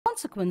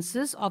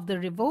consequences of the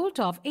revolt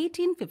of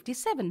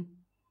 1857.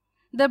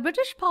 The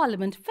British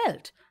Parliament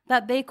felt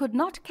that they could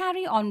not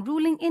carry on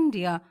ruling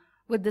India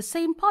with the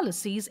same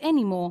policies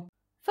anymore.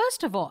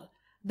 First of all,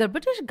 the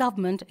British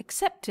government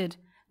accepted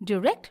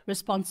direct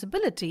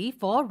responsibility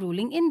for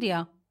ruling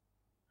India.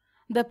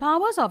 The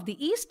powers of the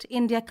East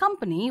India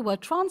Company were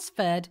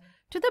transferred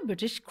to the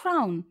British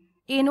Crown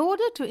in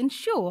order to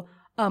ensure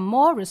a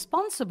more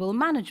responsible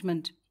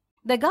management.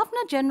 The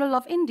Governor-General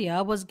of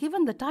India was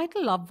given the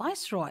title of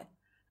Viceroy,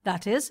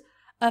 that is,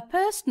 a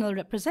personal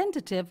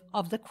representative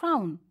of the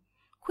Crown,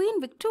 Queen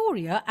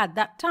Victoria at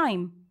that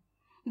time.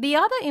 The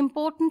other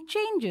important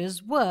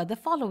changes were the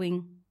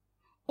following.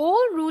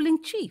 All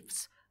ruling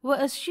chiefs were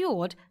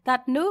assured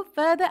that no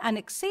further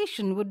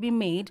annexation would be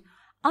made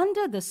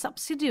under the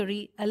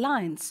subsidiary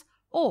alliance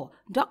or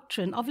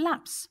doctrine of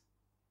lapse.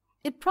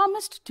 It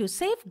promised to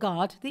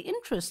safeguard the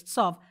interests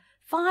of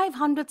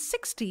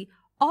 560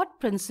 odd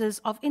princes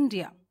of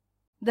India.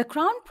 The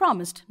Crown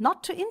promised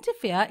not to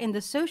interfere in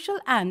the social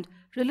and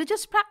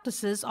religious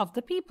practices of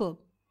the people.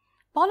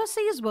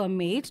 Policies were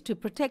made to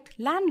protect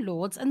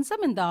landlords and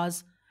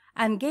zamindars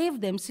and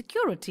gave them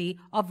security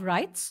of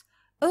rights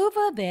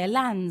over their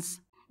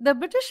lands. The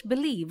British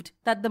believed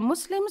that the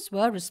Muslims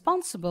were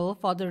responsible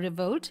for the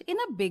revolt in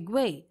a big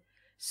way,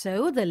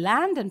 so the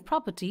land and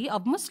property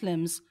of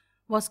Muslims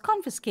was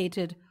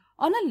confiscated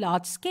on a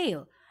large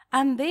scale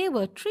and they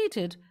were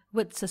treated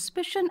with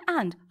suspicion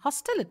and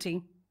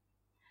hostility.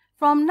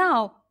 From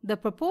now, the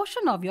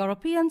proportion of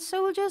European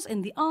soldiers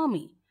in the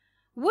army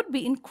would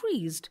be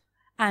increased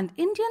and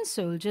Indian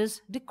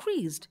soldiers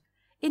decreased.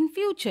 In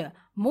future,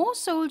 more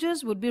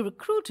soldiers would be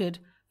recruited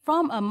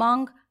from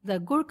among the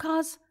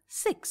Gurkhas,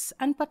 Sikhs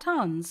and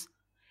Pathans,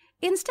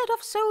 instead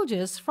of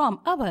soldiers from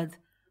Awadh,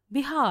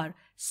 Bihar,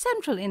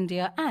 Central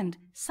India and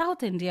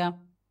South India.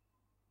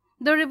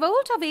 The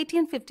revolt of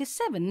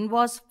 1857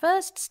 was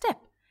first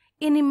step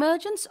in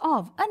emergence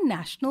of a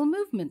national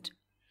movement.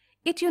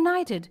 It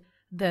united,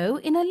 though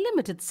in a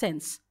limited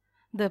sense,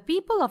 the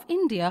people of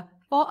India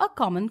for a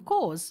common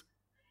cause.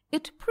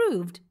 It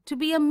proved to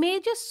be a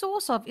major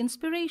source of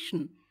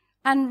inspiration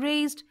and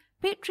raised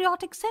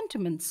patriotic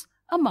sentiments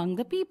among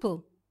the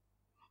people.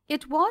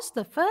 It was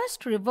the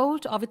first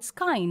revolt of its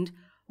kind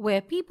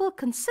where people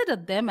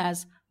considered them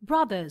as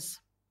brothers,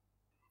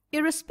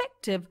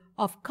 irrespective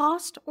of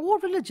caste or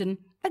religion,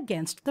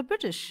 against the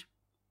British.